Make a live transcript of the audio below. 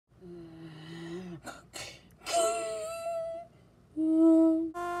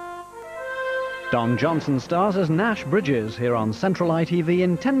Don Johnson stars as Nash Bridges here on Central ITV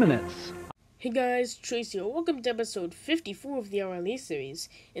in 10 minutes. Hey guys, Tracy here. Welcome to episode 54 of the RLE series.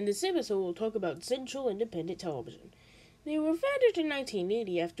 In this episode, we'll talk about Central Independent Television. They were founded in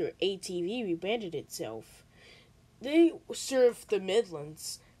 1980 after ITV rebranded itself. They serve the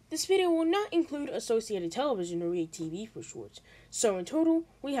Midlands. This video will not include Associated Television or ITV for short. So in total,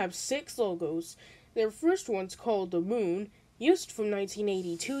 we have 6 logos. Their first one's called the Moon, used from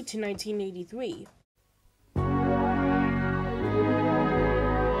 1982 to 1983.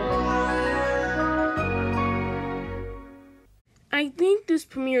 I think this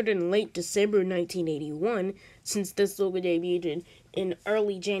premiered in late December 1981, since this logo debuted in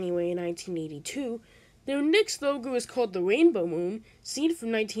early January 1982. Their next logo is called the Rainbow Moon, seen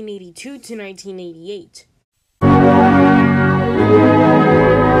from 1982 to 1988.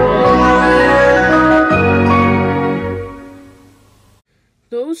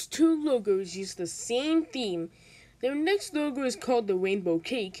 Those two logos use the same theme. Their next logo is called the Rainbow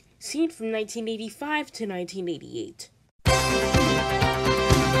Cake, seen from 1985 to 1988.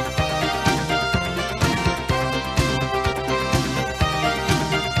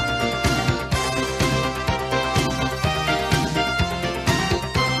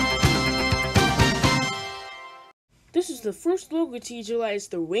 This is the first logo to utilize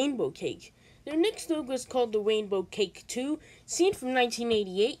the Rainbow Cake. Their next logo is called the Rainbow Cake 2, seen from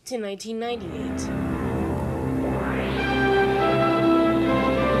 1988 to 1998.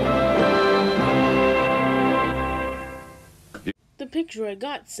 The picture I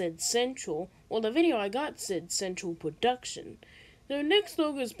got said Central, while the video I got said Central Production. Their next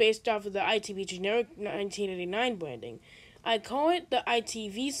logo is based off of the ITV generic 1989 branding. I call it the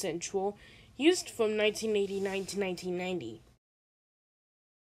ITV Central, used from 1989 to 1990.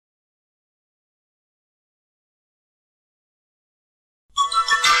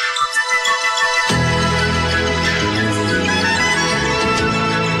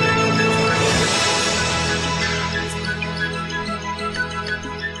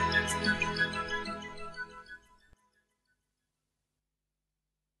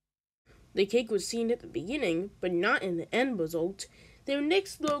 The cake was seen at the beginning, but not in the end result. Their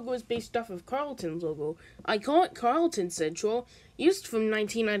next logo is based off of Carlton's logo. I call it Carlton Central, used from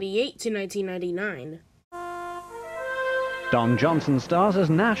 1998 to 1999. Don Johnson stars as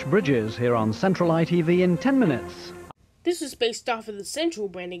Nash Bridges here on Central ITV in 10 minutes. This is based off of the Central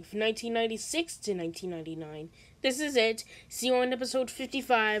branding from 1996 to 1999. This is it. See you on episode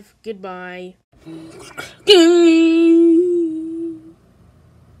 55. Goodbye.